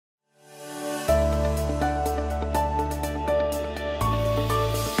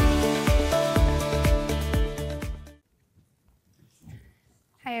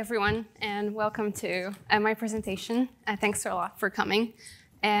everyone, and welcome to my presentation. Thanks a lot for coming.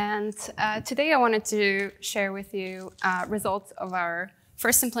 And today I wanted to share with you results of our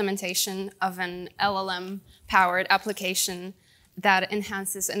first implementation of an LLM-powered application that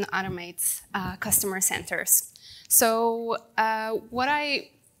enhances and automates customer centers. So what I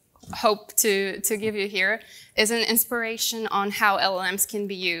hope to give you here is an inspiration on how LLMs can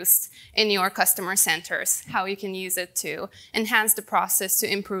be used in your customer centers, how you can use it to enhance the process, to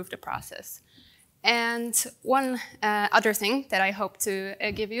improve the process. And one other thing that I hope to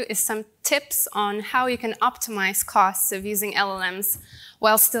give you is some tips on how you can optimize costs of using LLMs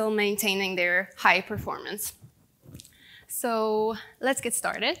while still maintaining their high performance. So let's get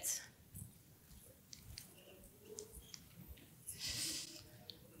started.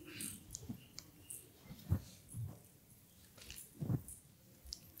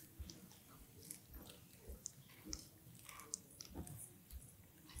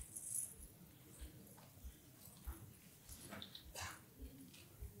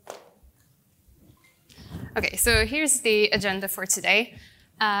 Okay, so here's the agenda for today.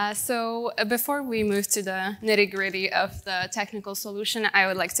 Before we move to the nitty-gritty of the technical solution, I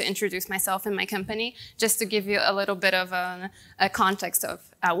would like to introduce myself and my company, just to give you a little bit of a context of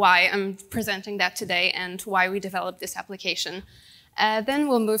why I'm presenting that today and why we developed this application. Then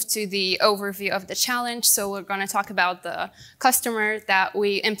we'll move to the overview of the challenge. So we're going to talk about the customer that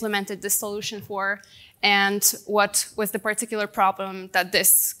we implemented this solution for and what was the particular problem that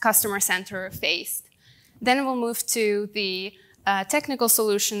this customer center faced. Then we'll move to the technical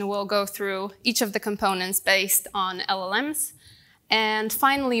solution. We'll go through each of the components based on LLMs. And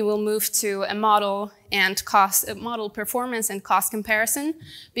finally, we'll move to a model and model performance and cost comparison,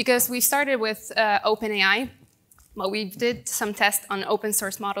 because we started with OpenAI, but we did some tests on open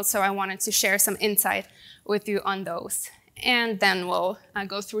source models, so I wanted to share some insight with you on those. And then we'll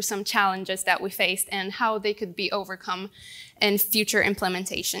go through some challenges that we faced and how they could be overcome in future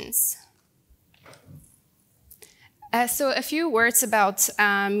implementations. So a few words about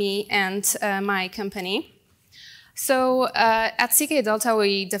me and my company. So at CKDelta,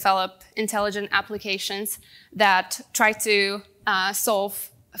 we develop intelligent applications that try to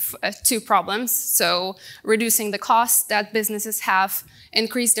solve two problems. So reducing the costs that businesses have,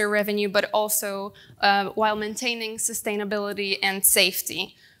 increase their revenue, but also while maintaining sustainability and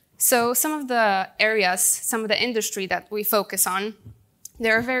safety. So some of the areas, some of the industry that we focus on,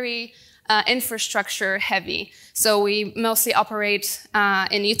 they're very infrastructure heavy. So we mostly operate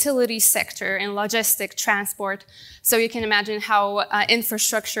in utility sector, in logistic, transport. So you can imagine how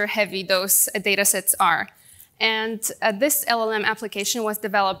infrastructure heavy those data sets are. And this LLM application was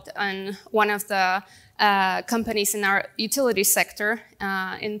developed on one of the companies in our utility sector,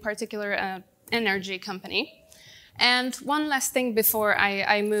 in particular energy company. And one last thing before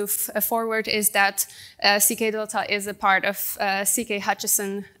I move forward is that CKDelta is a part of CK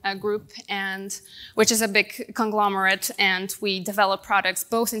Hutchison group, which is a big conglomerate, and we develop products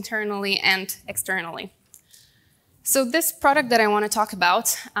both internally and externally. So this product that I want to talk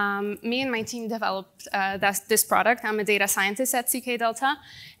about, me and my team developed this product. I'm a data scientist at CKDelta,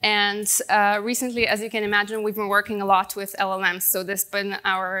 and recently, as you can imagine, we've been working a lot with LLMs. So this has been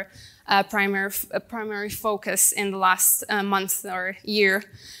our primary focus in the last month or year.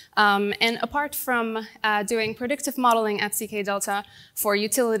 And apart from doing predictive modeling at CKDelta for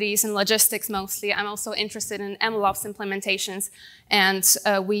utilities and logistics mostly, I'm also interested in MLOps implementations, and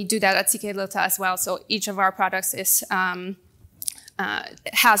we do that at CKDelta as well. So each of our products is, has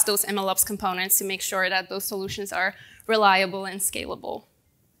those MLOps components to make sure that those solutions are reliable and scalable.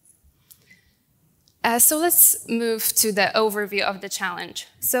 So let's move to the overview of the challenge.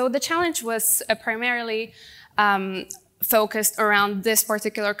 So the challenge was primarily focused around this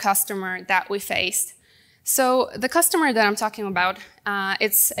particular customer that we faced. So the customer that I'm talking about,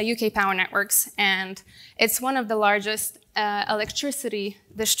 it's a UK Power Networks, and it's one of the largest electricity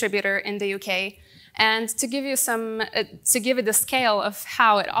distributor in the UK. And to give you to give it the scale of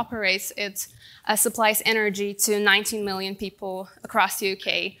how it operates, it supplies energy to 19 million people across the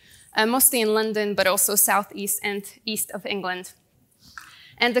UK. Mostly in London, but also southeast and east of England.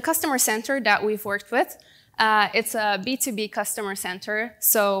 And the customer center that we've worked with, it's a B2B customer center.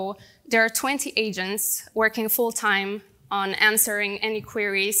 So there are 20 agents working full-time on answering any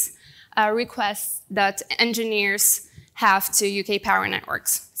queries, requests that engineers have to UK Power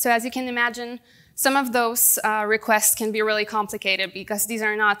Networks. So as you can imagine, some of those requests can be really complicated, because these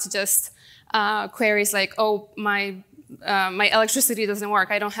are not just queries like, oh, my electricity doesn't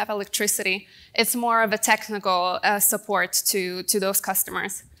work, I don't have electricity. It's more of a technical support to those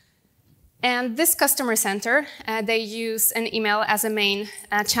customers. And this customer center, they use an email as a main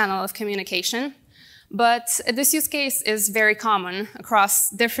channel of communication. But this use case is very common across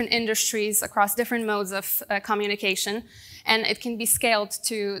different industries, across different modes of communication, and it can be scaled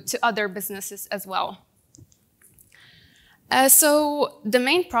to other businesses as well. So the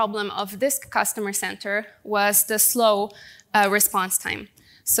main problem of this customer center was the slow response time.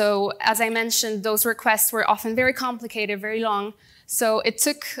 So as I mentioned, those requests were often very complicated, very long, so it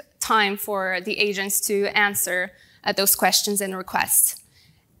took time for the agents to answer those questions and requests.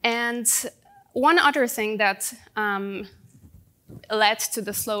 And one other thing that led to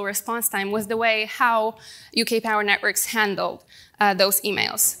the slow response time was the way how UK Power Networks handled those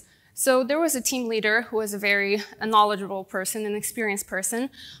emails. So there was a team leader who was a very knowledgeable person, an experienced person,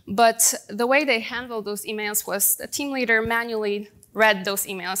 but the way they handled those emails was the team leader manually read those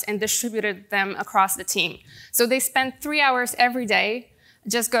emails and distributed them across the team. So they spent 3 hours every day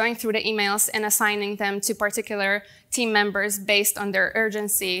just going through the emails and assigning them to particular team members based on their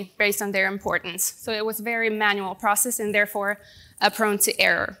urgency, based on their importance. So it was a very manual process and therefore prone to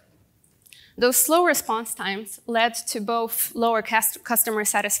error. Those slow response times led to both lower customer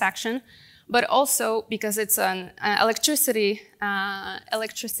satisfaction, but also because it's an electricity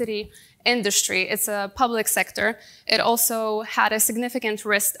industry, it's a public sector, it also had a significant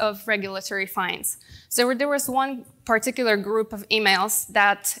risk of regulatory fines. So there was one particular group of emails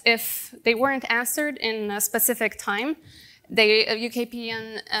that if they weren't answered in a specific time,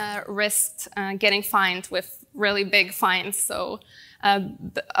 UKPN risked getting fined with really big fines. So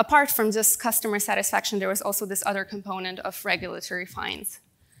apart from just customer satisfaction, there was also this other component of regulatory fines.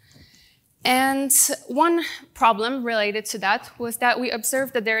 And one problem related to that was that we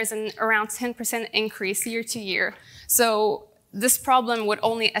observed that there is an around 10% increase year to year. So this problem would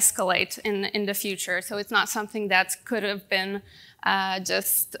only escalate in the future. So it's not something that could have been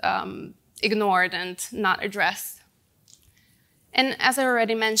just ignored and not addressed. And as I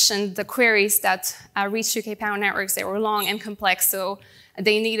already mentioned, the queries that reached UK Power Networks, they were long and complex, so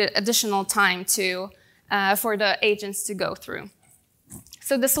they needed additional time for the agents to go through.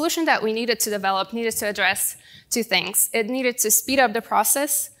 So the solution that we needed to develop needed to address two things. It needed to speed up the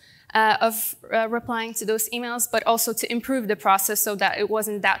process of replying to those emails, but also to improve the process so that it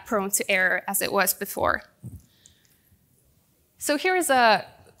wasn't that prone to error as it was before. So here is a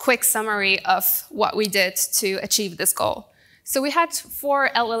quick summary of what we did to achieve this goal. So we had 4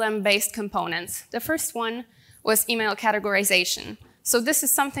 LLM-based components. The first one was email categorization. So this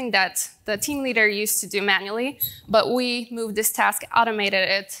is something that the team leader used to do manually, but we moved this task, automated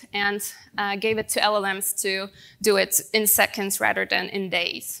it, and gave it to LLMs to do it in seconds rather than in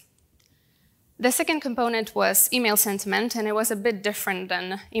days. The second component was email sentiment, and it was a bit different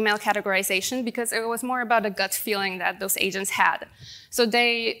than email categorization because it was more about a gut feeling that those agents had. So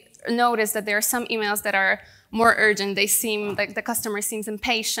they noticed that there are some emails that are more urgent. They seem like the customer seems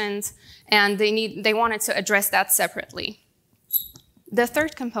impatient, and they wanted to address that separately. The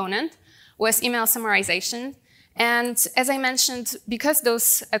third component was email summarization. And as I mentioned, because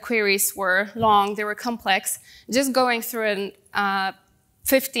those queries were long, they were complex, just going through a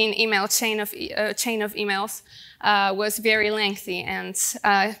 15-email chain of emails was very lengthy. And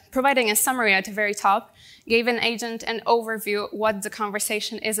providing a summary at the very top gave an agent an overview of what the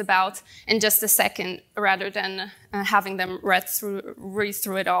conversation is about in just a second, rather than having them read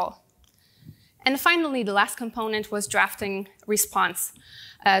through it all. And finally, the last component was drafting response.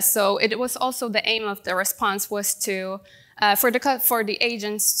 So it was also the aim of the response was to, for the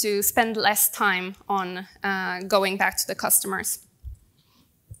agents to spend less time on going back to the customers.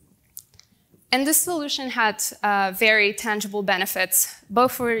 And this solution had very tangible benefits,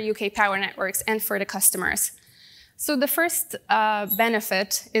 both for UK Power Networks and for the customers. So the first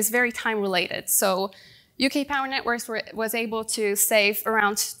benefit is very time-related. So UK Power Networks was able to save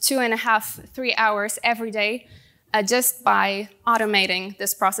around 2.5–3 hours every day just by automating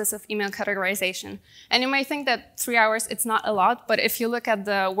this process of email categorization. And you might think that 3 hours, it's not a lot, but if you look at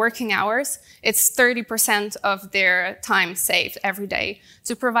the working hours, it's 30% of their time saved every day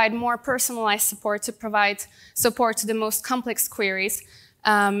to provide more personalized support, to provide support to the most complex queries.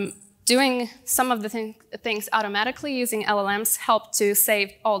 Doing some of the things automatically using LLMs helped to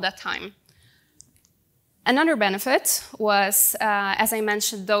save all that time. Another benefit was, as I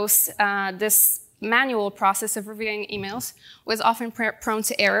mentioned, this manual process of reviewing emails was often prone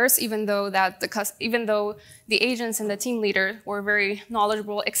to errors, even though the agents and the team leader were very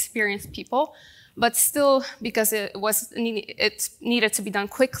knowledgeable, experienced people. But still, because it needed to be done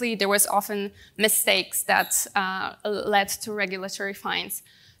quickly, there was often mistakes that led to regulatory fines.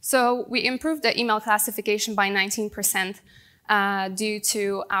 So we improved the email classification by 19%. due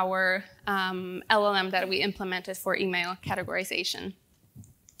to our LLM that we implemented for email categorization.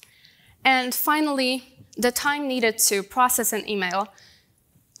 And finally, the time needed to process an email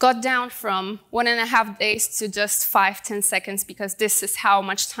got down from 1.5 days to just 5-10 seconds, because this is how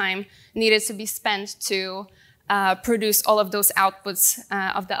much time needed to be spent to produce all of those outputs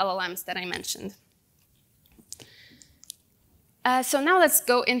of the LLMs that I mentioned. So now let's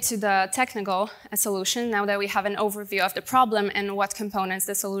go into the technical solution, now that we have an overview of the problem and what components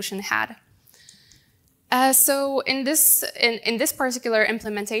the solution had. So in this particular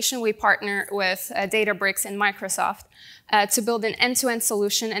implementation, we partner with Databricks and Microsoft to build an end-to-end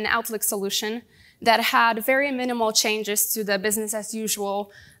solution, an Outlook solution that had very minimal changes to the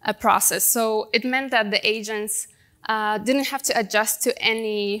business-as-usual process. So it meant that the agents didn't have to adjust to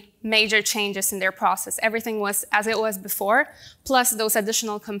any major changes in their process. Everything was as it was before, plus those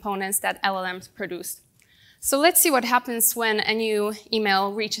additional components that LLMs produced. So let's see what happens when a new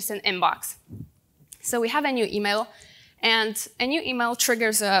email reaches an inbox. So we have a new email, and a new email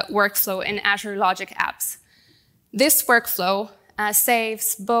triggers a workflow in Azure Logic Apps. This workflow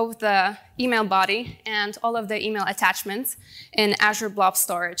saves both the email body and all of the email attachments in Azure Blob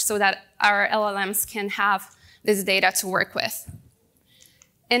Storage so that our LLMs can have this data to work with.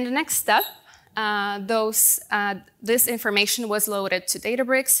 In the next step, this information was loaded to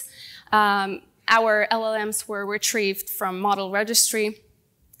Databricks. Our LLMs were retrieved from model registry,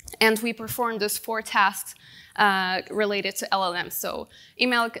 and we performed those 4 tasks related to LLMs. So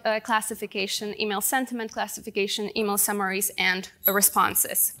email classification, email sentiment classification, email summaries, and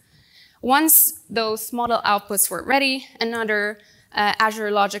responses. Once those model outputs were ready, another Azure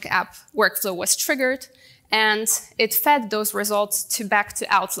Logic App workflow was triggered, and it fed those results back to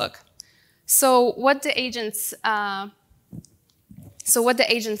Outlook. So what the agents saw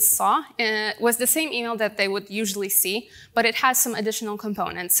was the same email that they would usually see, but it has some additional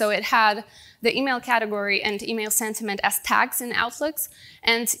components. So it had the email category and email sentiment as tags in Outlooks,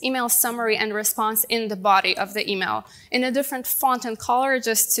 and email summary and response in the body of the email in a different font and color,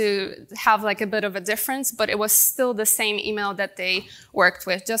 just to have like a bit of a difference, but it was still the same email that they worked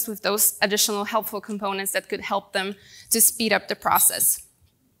with, just with those additional helpful components that could help them to speed up the process.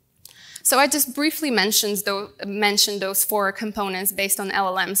 So I just briefly mentioned those 4 components based on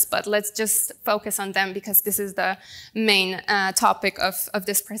LLMs, but let's just focus on them because this is the main topic of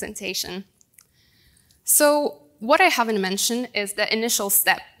this presentation. So what I haven't mentioned is the initial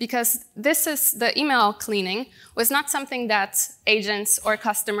step, because the email cleaning was not something that agents or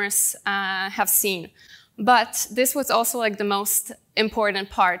customers have seen. But this was also like the most important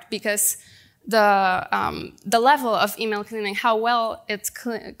part, because the level of email cleaning, how well it's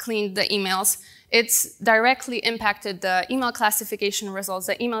cleaned the emails, it's directly impacted the email classification results,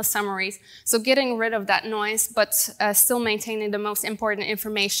 the email summaries. So getting rid of that noise, but still maintaining the most important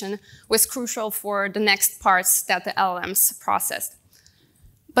information was crucial for the next parts that the LLMs processed.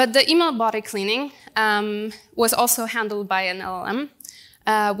 But the email body cleaning was also handled by an LLM.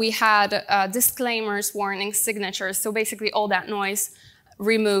 We had disclaimers, warnings, signatures, so basically all that noise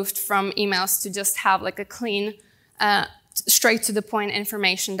removed from emails to just have like a clean, straight to the point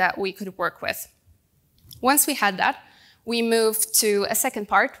information that we could work with. Once we had that, we moved to a second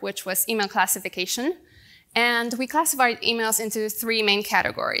part, which was email classification. And we classified emails into 3 main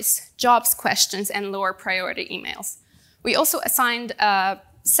categories: jobs, questions, and lower priority emails. We also assigned a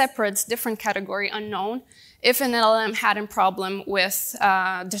separate, different category, unknown, if an LLM had a problem with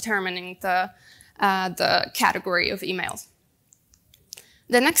determining the category of emails.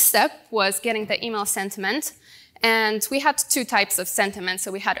 The next step was getting the email sentiment, and we had 2 types of sentiment. So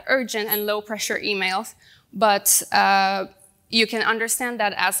we had urgent and low pressure emails, but you can understand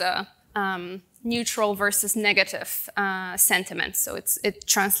that as a neutral versus negative sentiment. So it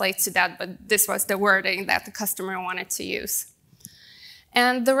translates to that, but this was the wording that the customer wanted to use.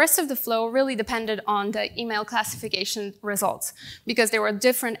 And the rest of the flow really depended on the email classification results, because there were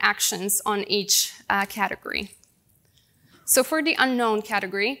different actions on each category. So for the unknown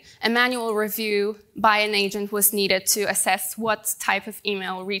category, a manual review by an agent was needed to assess what type of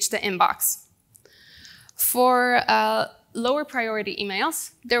email reached the inbox. For lower priority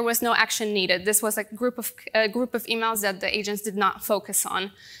emails, there was no action needed. This was a group of emails that the agents did not focus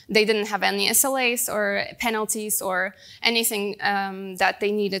on. They didn't have any SLAs or penalties or anything that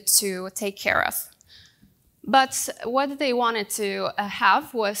they needed to take care of. But what they wanted to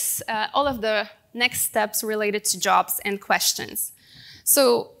have was all of the next steps related to jobs and questions.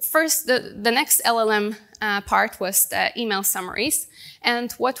 So first, the next LLM part was the email summaries.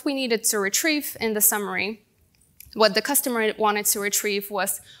 And what we needed to retrieve in the summary what the customer wanted to retrieve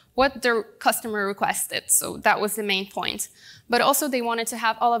was what the customer requested, so that was the main point. But also they wanted to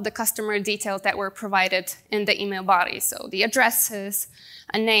have all of the customer details that were provided in the email body, so the addresses,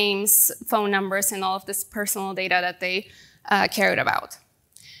 names, phone numbers, and all of this personal data that they cared about.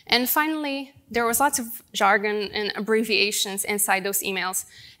 And finally, there was lots of jargon and abbreviations inside those emails.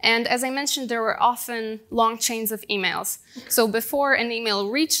 And as I mentioned, there were often long chains of emails. So before an email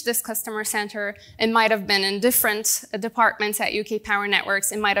reached this customer center, it might have been in different departments at UK Power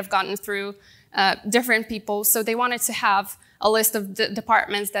Networks. It might have gotten through different people. So they wanted to have a list of the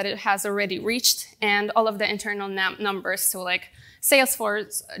departments that it has already reached and all of the internal numbers. So like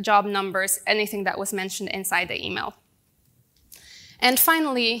Salesforce job numbers, anything that was mentioned inside the email. And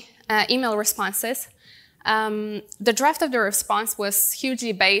finally, email responses. The draft of the response was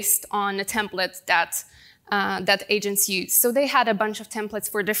hugely based on a template that agents used. So they had a bunch of templates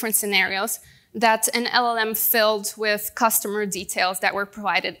for different scenarios that an LLM filled with customer details that were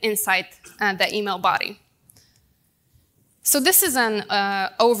provided inside the email body. So this is an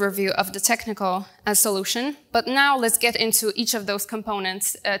overview of the technical solution, but now let's get into each of those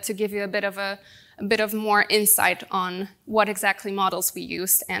components to give you a bit of more insight on what exactly models we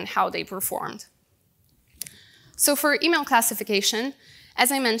used and how they performed. So for email classification,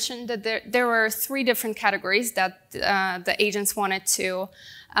 as I mentioned, that there were 3 different categories that the agents wanted to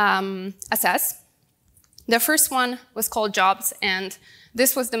assess. The first one was called jobs, and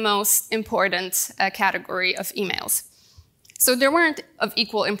this was the most important category of emails. So they weren't of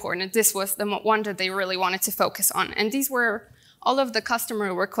equal importance. This was the one that they really wanted to focus on. And these were all of the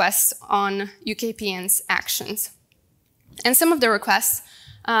customer requests on UKPN's actions. And some of the requests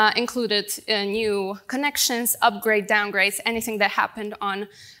included new connections, upgrade, downgrades, anything that happened on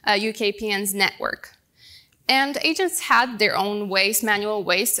UKPN's network. And agents had their own ways, manual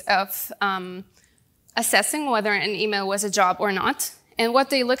ways of assessing whether an email was a job or not. And what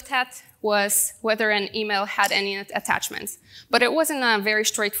they looked at was whether an email had any attachments. But it wasn't a very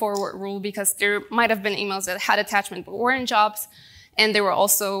straightforward rule because there might have been emails that had attachment but weren't jobs, and there were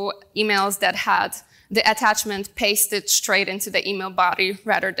also emails that had the attachment pasted straight into the email body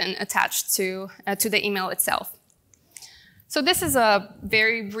rather than attached to the email itself. So this is a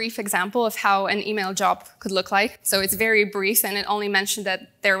very brief example of how an email job could look like. So it's very brief, and it only mentioned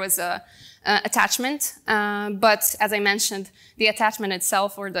that there was a attachment, but as I mentioned, the attachment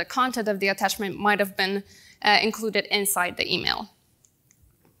itself or the content of the attachment might have been included inside the email.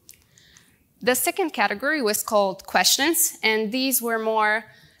 The second category was called questions, and these were more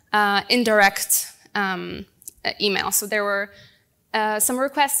indirect emails. So there were some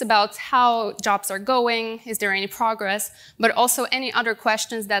requests about how jobs are going, is there any progress, but also any other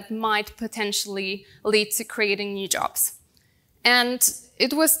questions that might potentially lead to creating new jobs. And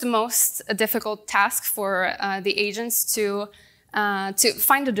it was the most difficult task for the agents to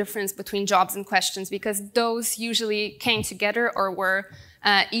find the difference between jobs and questions, because those usually came together or were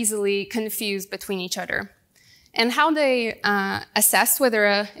easily confused between each other. And how they assessed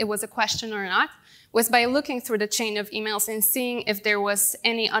whether it was a question or not was by looking through the chain of emails and seeing if there was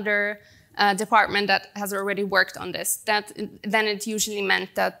any other department that has already worked on this. Then it usually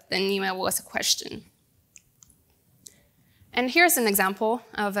meant that an email was a question. And here's an example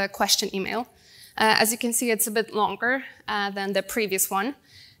of a question email. As you can see, it's a bit longer than the previous one.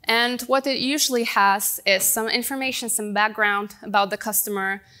 And what it usually has is some information, some background about the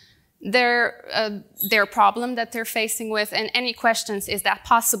customer, their problem that they're facing with, and any questions, is that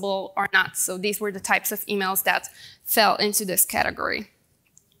possible or not? So these were the types of emails that fell into this category.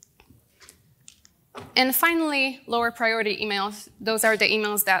 And finally, lower priority emails. Those are the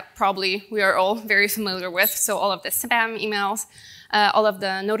emails that probably we are all very familiar with. So all of the spam emails, all of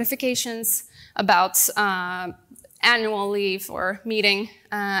the notifications about annual leave or meeting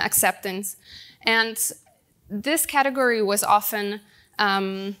acceptance. And this category was often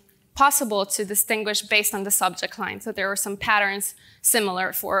possible to distinguish based on the subject line. So there were some patterns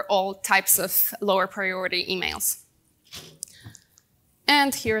similar for all types of lower priority emails.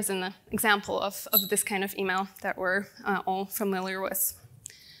 And here's an example of this kind of email that we're all familiar with.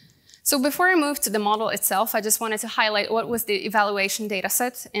 So before I move to the model itself, I just wanted to highlight what was the evaluation data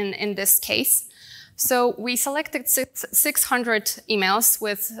set in this case. So we selected 600 emails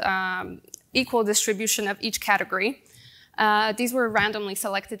with equal distribution of each category. These were randomly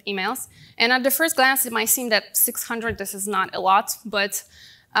selected emails. And at the first glance, it might seem that 600, this is not a lot, but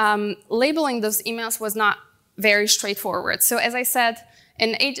labeling those emails was not very straightforward. So as I said,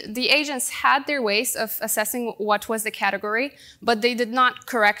 the agents had their ways of assessing what was the category, but they did not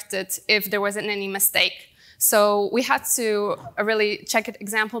correct it if there wasn't any mistake. So we had to really check it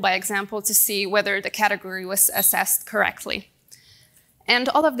example by example to see whether the category was assessed correctly. And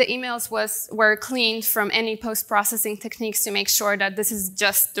all of the emails were cleaned from any post-processing techniques to make sure that this is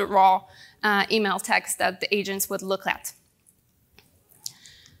just the raw email text that the agents would look at.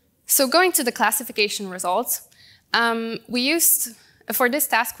 So going to the classification results, for this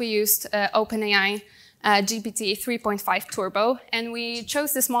task we used OpenAI GPT 3.5 Turbo, and we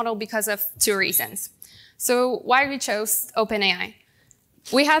chose this model because of two reasons. So why we chose OpenAI?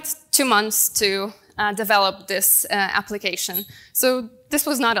 We had 2 months to develop this application. So this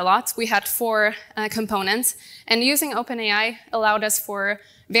was not a lot. We had 4 components, and using OpenAI allowed us for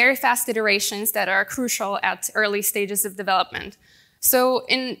very fast iterations that are crucial at early stages of development. So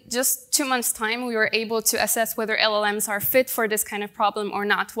in just 2 months' time, we were able to assess whether LLMs are fit for this kind of problem or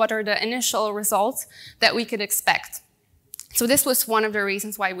not. What are the initial results that we could expect? So this was one of the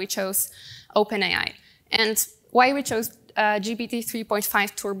reasons why we chose OpenAI. And why we chose GPT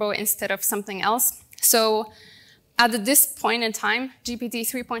 3.5 Turbo instead of something else. So at this point in time, GPT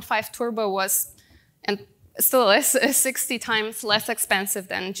 3.5 Turbo was, and still is, 60 times less expensive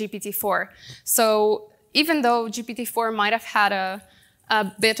than GPT-4. So even though GPT-4 might have had a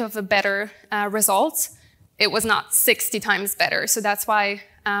bit of a better result, it was not 60 times better. So that's why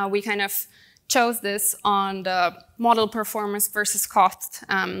we kind of chose this on the model performance versus cost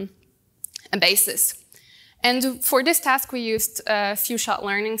basis. And for this task, we used few-shot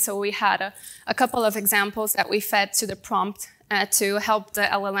learning. So we had a couple of examples that we fed to the prompt to help the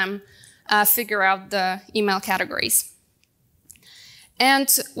LLM figure out the email categories. And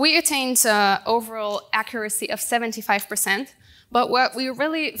we attained overall accuracy of 75%. But what we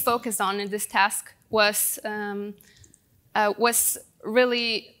really focused on in this task was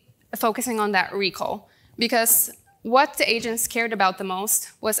really focusing on that recall. Because what the agents cared about the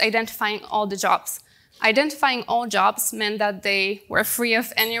most was identifying all the jobs. Identifying all jobs meant that they were free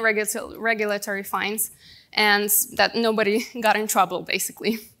of any regulatory fines and that nobody got in trouble,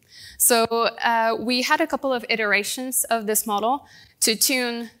 basically. So we had a couple of iterations of this model to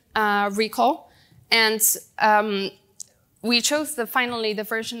tune recall, and we chose finally the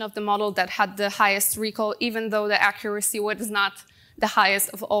version of the model that had the highest recall, even though the accuracy was not the highest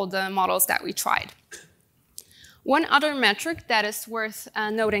of all the models that we tried. One other metric that is worth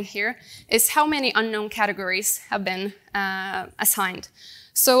noting here is how many unknown categories have been assigned.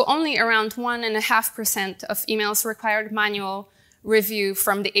 So only around 1.5% of emails required manual review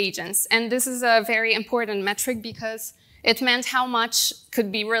from the agents. And this is a very important metric because it meant how much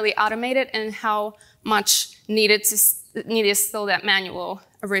could be really automated and how much needed still that manual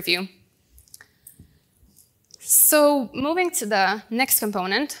review. So moving to the next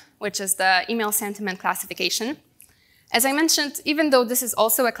component, which is the email sentiment classification. As I mentioned, even though this is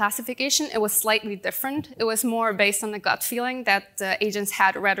also a classification, it was slightly different. It was more based on the gut feeling that the agents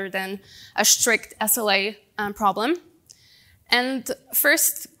had rather than a strict SLA problem. And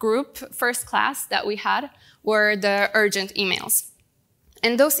first class that we had were the urgent emails.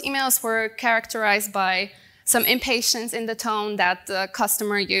 And those emails were characterized by some impatience in the tone that the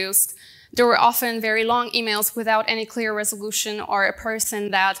customer used. There were often very long emails without any clear resolution or a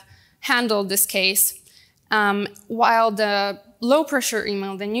person that handled this case. While the low-pressure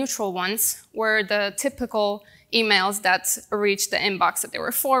email, the neutral ones, were the typical emails that reached the inbox. That they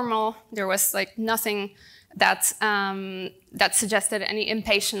were formal. There was like nothing that that suggested any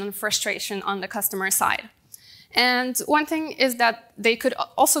impatience and frustration on the customer side. And one thing is that they could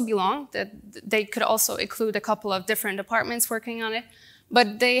also be long. That they could also include a couple of different departments working on it.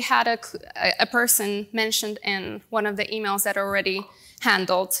 But they had a person mentioned in one of the emails that already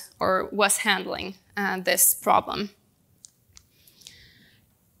handled or was handling this problem.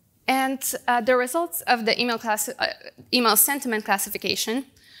 And the results of the email sentiment classification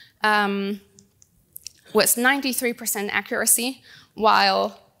was 93% accuracy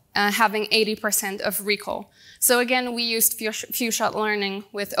while having 80% of recall. So again, we used few-shot learning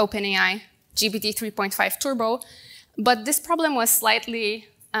with OpenAI GPT 3.5 Turbo, but this problem was slightly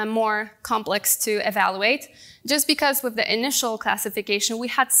more complex to evaluate, just because with the initial classification, we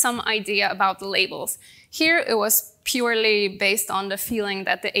had some idea about the labels. Here, it was purely based on the feeling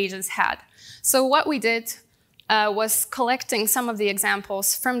that the agents had. So what we did was collecting some of the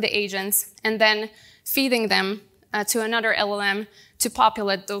examples from the agents and then feeding them to another LLM to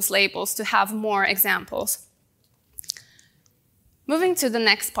populate those labels to have more examples. Moving to the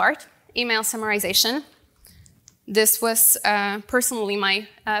next part, email summarization. This was personally my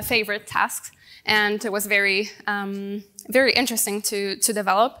favorite task, and it was very interesting to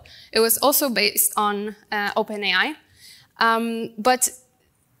develop. It was also based on OpenAI, but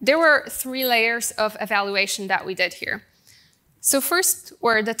there were 3 layers of evaluation that we did here. So first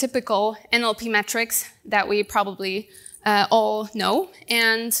were the typical NLP metrics that we probably all know,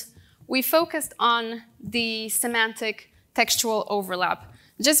 and we focused on the semantic textual overlap,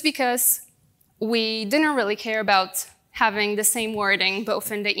 just because we didn't really care about having the same wording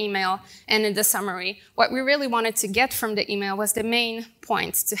both in the email and in the summary. What we really wanted to get from the email was the main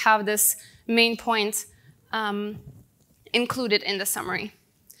point, to have this main point included in the summary.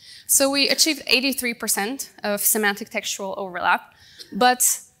 So we achieved 83% of semantic textual overlap,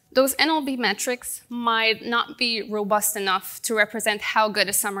 but those NLP metrics might not be robust enough to represent how good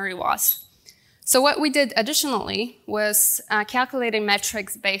a summary was. So what we did additionally was calculating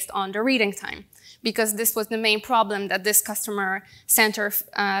metrics based on the reading time, because this was the main problem that this customer center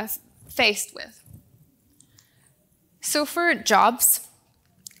faced with. So for jobs,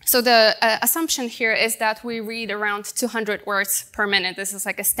 so the assumption here is that we read around 200 words per minute. This is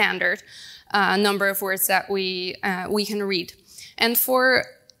like a standard number of words that we can read. And for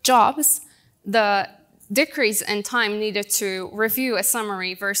jobs, the decrease in time needed to review a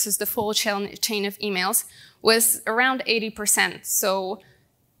summary versus the full chain of emails was around 80%. So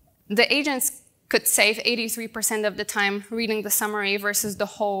the agents could save 83% of the time reading the summary versus the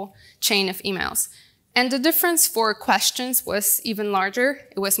whole chain of emails. And the difference for questions was even larger.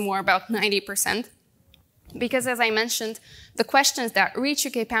 It was more about 90%. Because as I mentioned, the questions that reach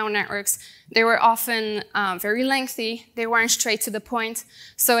UK-powered networks, they were often very lengthy. They weren't straight to the point.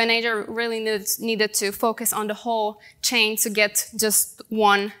 So an agent really needed to focus on the whole chain to get just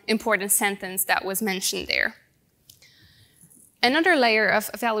one important sentence that was mentioned there. Another layer of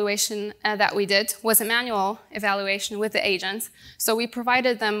evaluation that we did was a manual evaluation with the agents. So we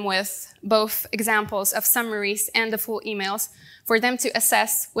provided them with both examples of summaries and the full emails for them to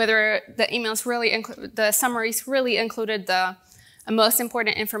assess whether the summaries really included the most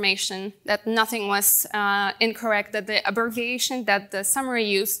important information, that nothing was incorrect, that the abbreviation that the summary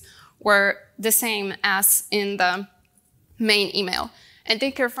used were the same as in the main email. And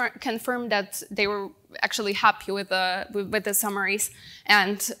they confirmed that they were actually happy with the summaries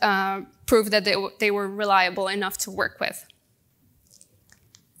and proved that they were reliable enough to work with.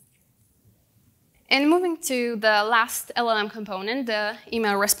 And moving to the last LLM component, the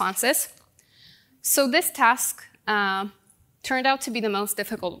email responses. So this task turned out to be the most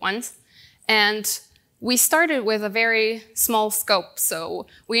difficult one. And we started with a very small scope. So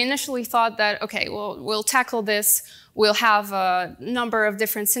we initially thought that, okay, we'll tackle this. We'll have a number of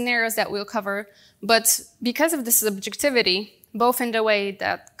different scenarios that we'll cover. But because of the subjectivity, both in the way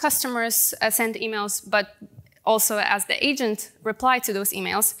that customers send emails, but also as the agent replied to those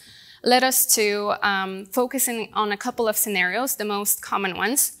emails, led us to focusing on a couple of scenarios, the most common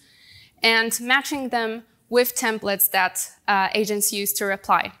ones, and matching them with templates that agents use to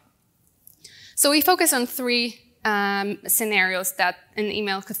reply. So we focus on 3 scenarios that an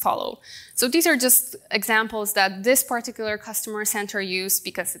email could follow. So these are just examples that this particular customer center used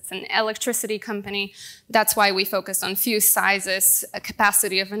because it's an electricity company. That's why we focused on fuse sizes, a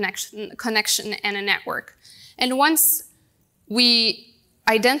capacity of a connection, and a network. And once we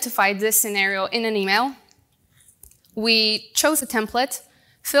identified this scenario in an email, we chose a template,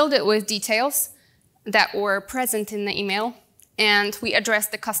 filled it with details that were present in the email, and we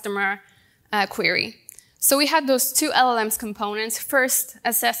addressed the customer query. So we had those 2 LLMs components, first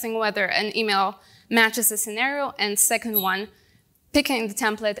assessing whether an email matches the scenario, and second one, picking the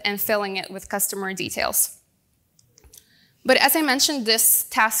template and filling it with customer details. But as I mentioned, this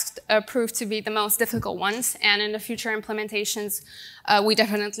task proved to be the most difficult ones, and in the future implementations, we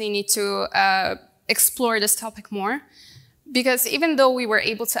definitely need to explore this topic more. Because even though we were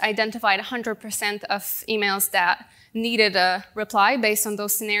able to identify 100% of emails that needed a reply based on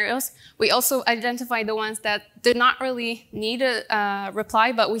those scenarios, we also identified the ones that did not really need a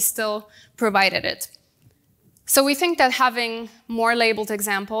reply, but we still provided it. So we think that having more labeled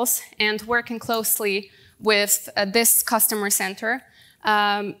examples and working closely with this customer center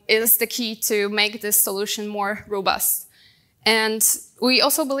is the key to make this solution more robust. And we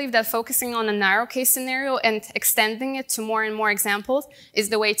also believe that focusing on a narrow case scenario and extending it to more and more examples is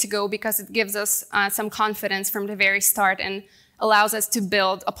the way to go, because it gives us some confidence from the very start and allows us to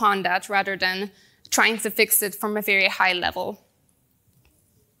build upon that rather than trying to fix it from a very high level.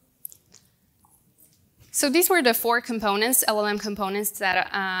 So these were the 4 components, LLM components, that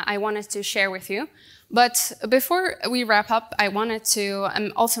I wanted to share with you. But before we wrap up, I wanted to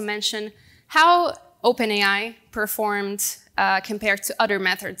also mention how OpenAI performed compared to other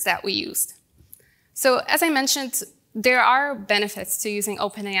methods that we used. So as I mentioned, there are benefits to using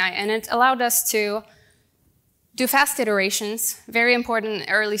OpenAI, and it allowed us to do fast iterations, very important in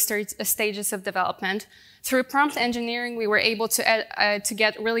early stages of development. Through prompt engineering, we were able to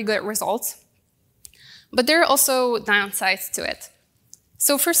get really good results. But there are also downsides to it.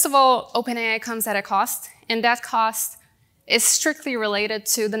 So first of all, OpenAI comes at a cost, and that cost is strictly related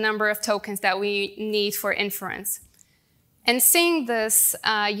to the number of tokens that we need for inference. And seeing this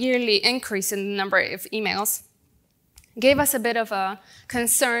yearly increase in the number of emails gave us a bit of a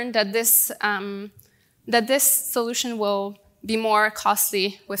concern that this solution will be more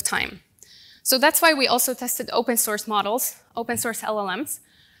costly with time. So that's why we also tested open source models, open source LLMs,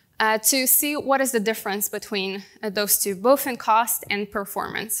 to see what is the difference between those two, both in cost and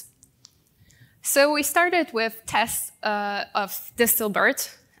performance. So we started with tests of DistilBERT,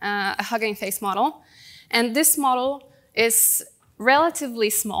 a Hugging Face model. And this model is relatively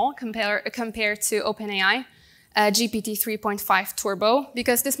small compared to OpenAI, GPT 3.5 Turbo,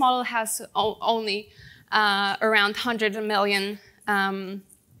 because this model has only around 100 million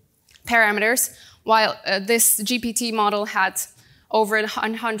parameters, while this GPT model had over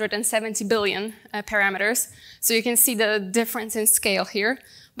 170 billion parameters. So you can see the difference in scale here.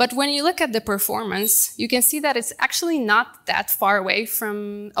 But when you look at the performance, you can see that it's actually not that far away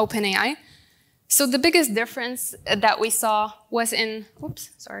from OpenAI. So the biggest difference that we saw was in, oops,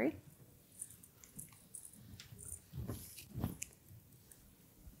 sorry.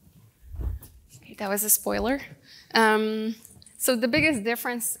 Okay, that was a spoiler. So the biggest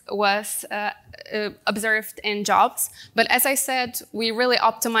difference was observed in jobs. But as I said, we really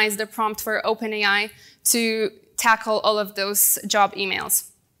optimized the prompt for OpenAI to tackle all of those job emails.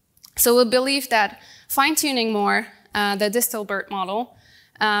 So we believe that fine-tuning more the DistilBERT model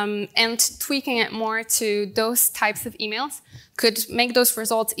and tweaking it more to those types of emails could make those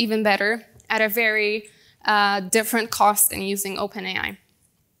results even better at a very different cost than using OpenAI.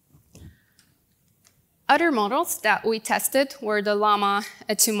 Other models that we tested were the Llama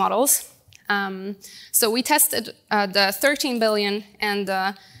 2 models. So we tested the 13 billion and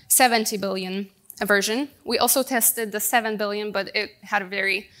the 70 billion version. We also tested the 7 billion, but it had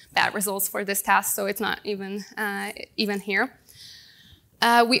very bad results for this task, so it's not even here.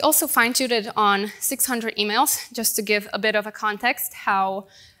 We also fine-tuned it on 600 emails, just to give a bit of a context how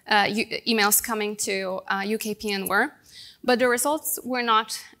emails coming to UKPN were. But the results were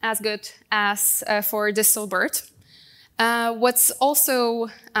not as good as for DistilBERT. What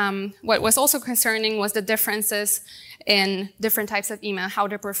was also concerning was the differences in different types of email, how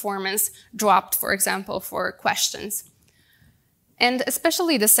the performance dropped, for example, for questions. And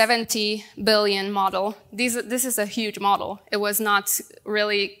especially the 70 billion model, this is a huge model. It was not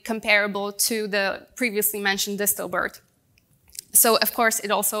really comparable to the previously mentioned DistilBERT. So, of course,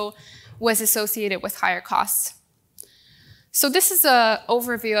 it also was associated with higher costs. So this is an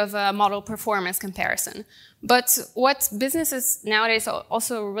overview of a model performance comparison. But what businesses nowadays are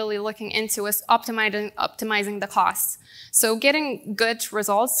also really looking into is optimizing the costs. So getting good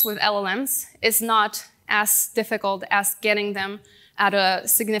results with LLMs is not as difficult as getting them at a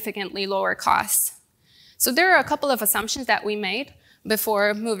significantly lower cost. So there are a couple of assumptions that we made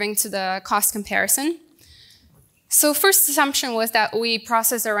before moving to the cost comparison. So first assumption was that we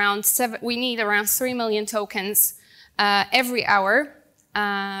process we need around 3 million tokens every hour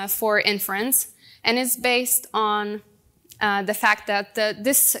for inference, and it's based on the fact that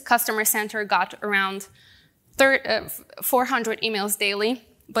this customer center got around 400 emails daily,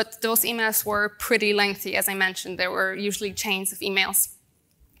 but those emails were pretty lengthy, as I mentioned. There were usually chains of emails.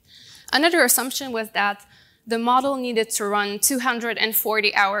 Another assumption was that the model needed to run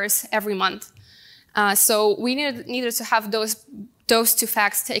 240 hours every month. So we needed to have those two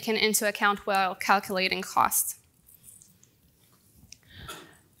facts taken into account while calculating costs.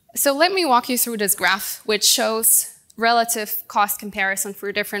 So let me walk you through this graph, which shows relative cost comparison for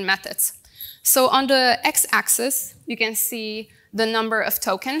different methods. So on the x-axis, you can see the number of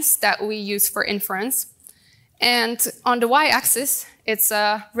tokens that we use for inference. And on the y-axis, it's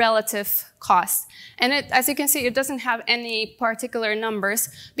a relative cost. And as you can see, it doesn't have any particular numbers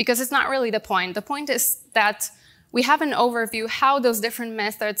because it's not really the point. The point is that we have an overview how those different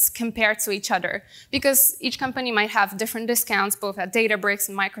methods compare to each other, because each company might have different discounts, both at Databricks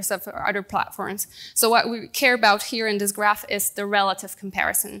and Microsoft or other platforms. So what we care about here in this graph is the relative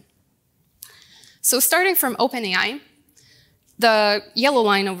comparison. So starting from OpenAI, the yellow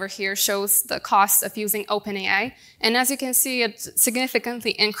line over here shows the cost of using OpenAI. And as you can see, it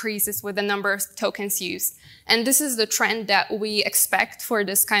significantly increases with the number of tokens used. And this is the trend that we expect for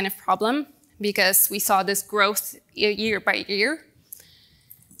this kind of problem, because we saw this growth year by year.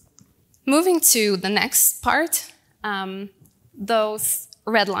 Moving to the next part, those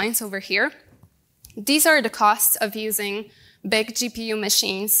red lines over here These are the costs of using big GPU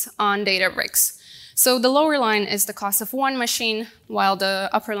machines on Databricks. So the lower line is the cost of one machine, while the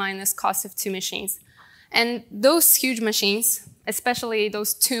upper line is cost of 2 machines. And those huge machines, especially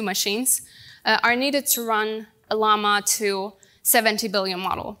those 2 machines, are needed to run a Llama 2 70 billion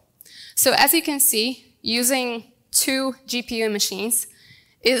model. So as you can see, using 2 GPU machines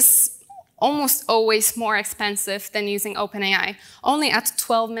is almost always more expensive than using OpenAI. Only at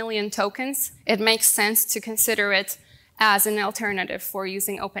 12 million tokens, it makes sense to consider it as an alternative for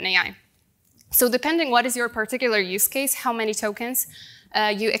using OpenAI. So depending what is your particular use case, how many tokens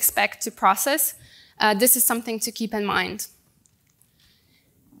you expect to process, this is something to keep in mind.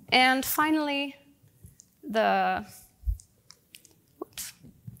 And finally, the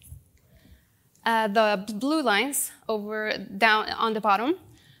blue lines down on the bottom,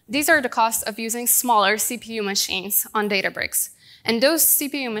 these are the costs of using smaller CPU machines on Databricks. And those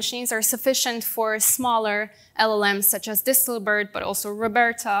CPU machines are sufficient for smaller LLMs such as Distilbert, but also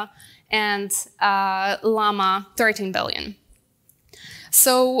Roberta and Llama 13 billion.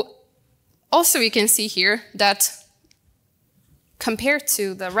 So also you can see here that compared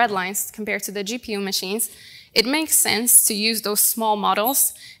to the red lines, compared to the GPU machines, it makes sense to use those small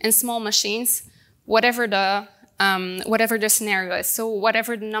models and small machines, whatever the scenario is, so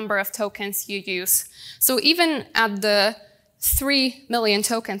whatever the number of tokens you use. So even at the 3 million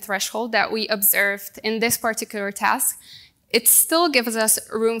token threshold that we observed in this particular task, it still gives us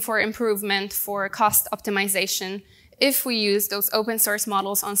room for improvement for cost optimization if we use those open source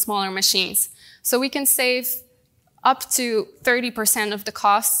models on smaller machines. So we can save up to 30% of the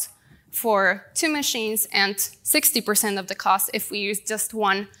costs for 2 machines and 60% of the cost if we use just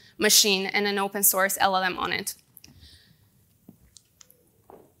 1 machine and an open source LLM on it.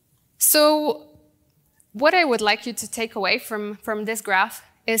 So what I would like you to take away from this graph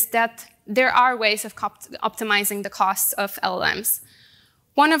is that there are ways of optimizing the costs of LLMs.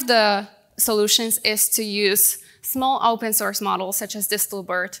 One of the solutions is to use small open source models such as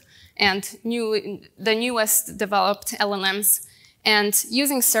Distilbert and the newest developed LLMs, and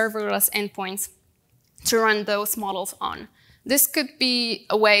using serverless endpoints to run those models on. This could be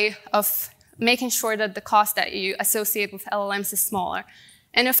a way of making sure that the cost that you associate with LLMs is smaller.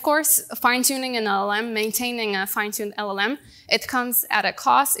 And of course, fine-tuning an LLM, maintaining a fine-tuned LLM, it comes at a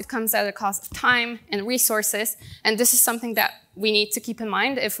cost. It comes at a cost of time and resources. And this is something that we need to keep in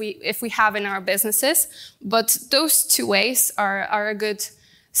mind if we have in our businesses. But those 2 ways are a good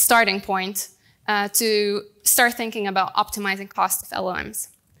starting point to start thinking about optimizing cost of LLMs.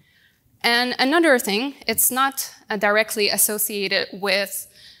 And another thing, it's not directly associated with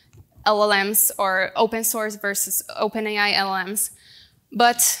LLMs or open source versus OpenAI LLMs,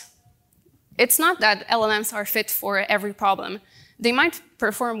 but it's not that LLMs are fit for every problem. They might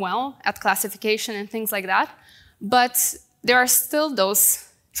perform well at classification and things like that, but there are still those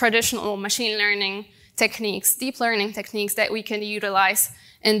traditional machine learning techniques, deep learning techniques that we can utilize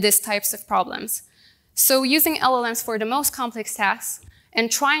in these types of problems. So using LLMs for the most complex tasks and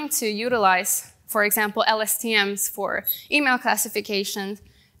trying to utilize, for example, LSTMs for email classification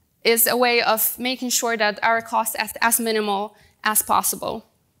is a way of making sure that our cost is as minimal as possible.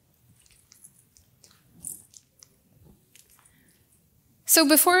 So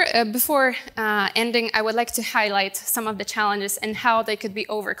before ending, I would like to highlight some of the challenges and how they could be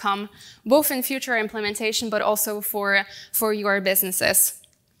overcome, both in future implementation, but also for your businesses.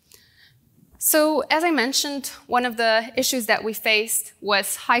 So as I mentioned, one of the issues that we faced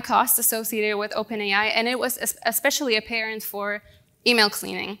was high costs associated with OpenAI, and it was especially apparent for email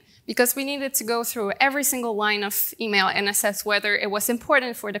cleaning, because we needed to go through every single line of email and assess whether it was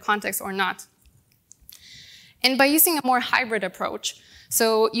important for the context or not. And by using a more hybrid approach,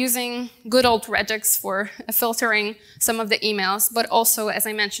 so using good old regex for filtering some of the emails, but also, as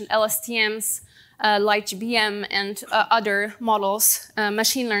I mentioned, LSTMs, LightGBM, and other models,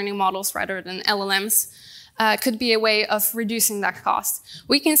 machine learning models rather than LLMs, could be a way of reducing that cost.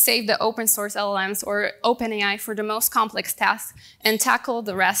 We can save the open source LLMs or OpenAI for the most complex tasks and tackle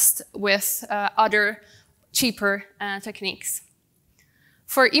the rest with other cheaper techniques.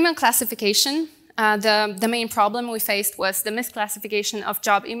 For email classification, the main problem we faced was the misclassification of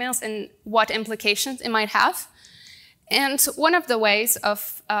job emails and what implications it might have. And one of the ways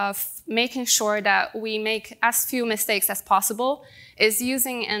of making sure that we make as few mistakes as possible is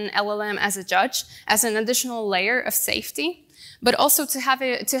using an LLM as a judge, as an additional layer of safety, but also to have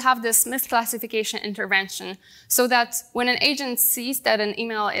this misclassification intervention so that when an agent sees that an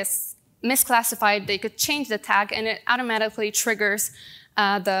email is misclassified, they could change the tag and it automatically triggers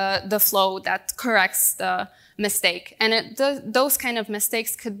the flow that corrects the mistake. And those kind of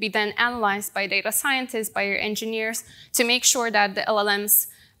mistakes could be then analyzed by data scientists, by your engineers, to make sure that the LLMs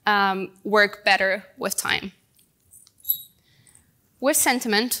work better with time. With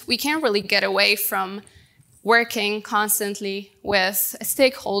sentiment, we can't really get away from working constantly with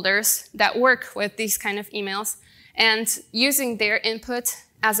stakeholders that work with these kind of emails and using their input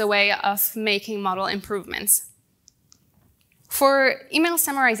as a way of making model improvements. For email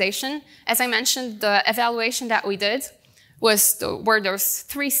summarization, as I mentioned, the evaluation that we did were those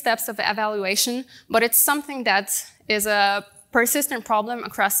 3 steps of evaluation, but it's something that is a persistent problem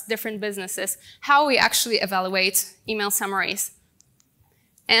across different businesses, how we actually evaluate email summaries.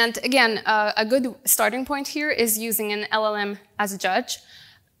 And again, a good starting point here is using an LLM as a judge,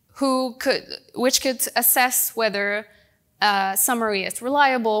 which could assess whether a summary is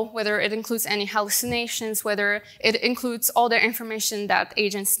reliable, whether it includes any hallucinations, whether it includes all the information that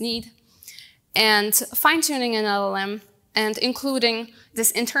agents need. And fine-tuning an LLM and including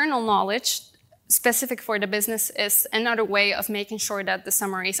this internal knowledge specific for the business is another way of making sure that the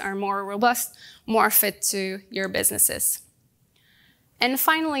summaries are more robust, more fit to your businesses. And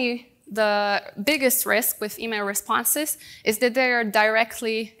finally, the biggest risk with email responses is that they are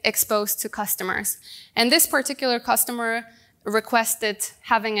directly exposed to customers. And this particular customer requested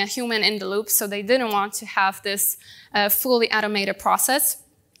having a human in the loop, so they didn't want to have this fully automated process.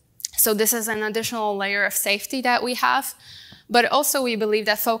 So this is an additional layer of safety that we have. But also we believe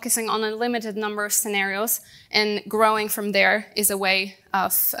that focusing on a limited number of scenarios and growing from there is a way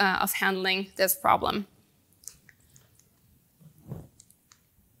of handling this problem.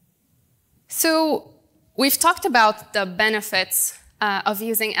 So we've talked about the benefits of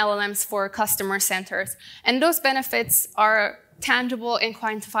using LLMs for customer centers. And those benefits are tangible and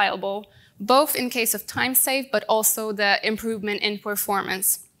quantifiable, both in case of time saved, but also the improvement in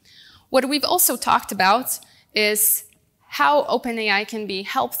performance. What we've also talked about is how OpenAI can be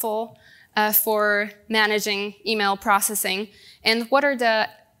helpful for managing email processing, and what are the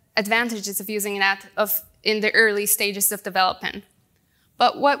advantages of using that in the early stages of development.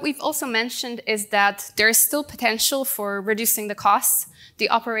 But what we've also mentioned is that there is still potential for reducing the costs, the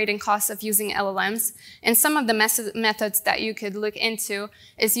operating costs of using LLMs. And some of the methods that you could look into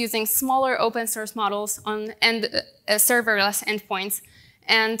is using smaller open source models on serverless endpoints,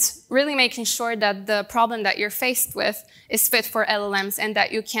 and really making sure that the problem that you're faced with is fit for LLMs and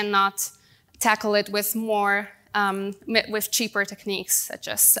that you cannot tackle it with with cheaper techniques such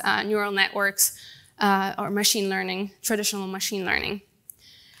as neural networks or machine learning, traditional machine learning.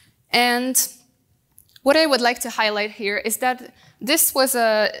 And what I would like to highlight here is that this was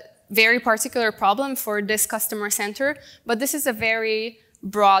a very particular problem for this customer center, but this is a very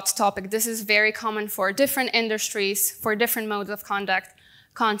broad topic. This is very common for different industries, for different modes of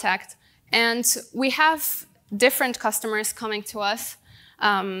contact. And we have different customers coming to us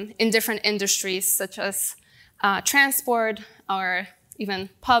in different industries, such as transport or even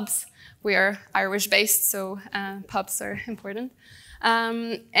pubs. We are Irish-based, so pubs are important.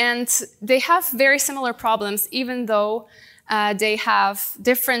 And they have very similar problems, even though they have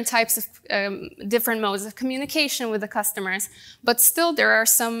different types of, different modes of communication with the customers. But still, there are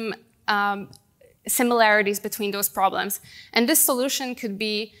some similarities between those problems. And this solution could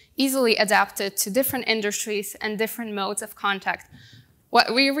be easily adapted to different industries and different modes of contact.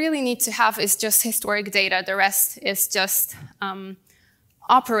 What we really need to have is just historic data. The rest is just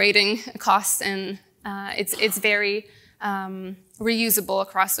operating costs, and it's very reusable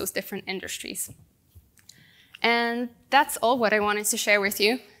across those different industries. And that's all what I wanted to share with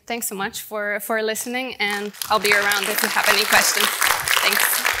you. Thanks so much for listening, and I'll be around if you have any questions.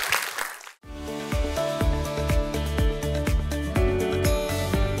 Thanks.